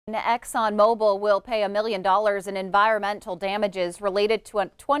ExxonMobil will pay $1 million in environmental damages related to a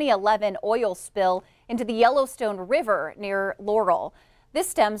 2011 oil spill into the Yellowstone River near Laurel. This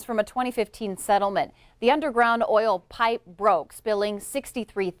stems from a 2015 settlement. The underground oil pipe broke, spilling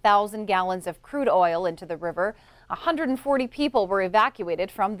 63,000 gallons of crude oil into the river. 140 people were evacuated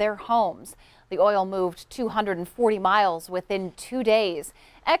from their homes. The oil moved 240 miles within 2 days.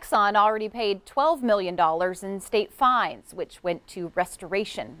 Exxon already paid $12 million in state fines, which went to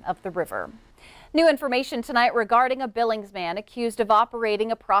restoration of the river. New information tonight regarding a Billings man accused of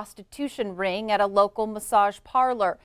operating a prostitution ring at a local massage parlor.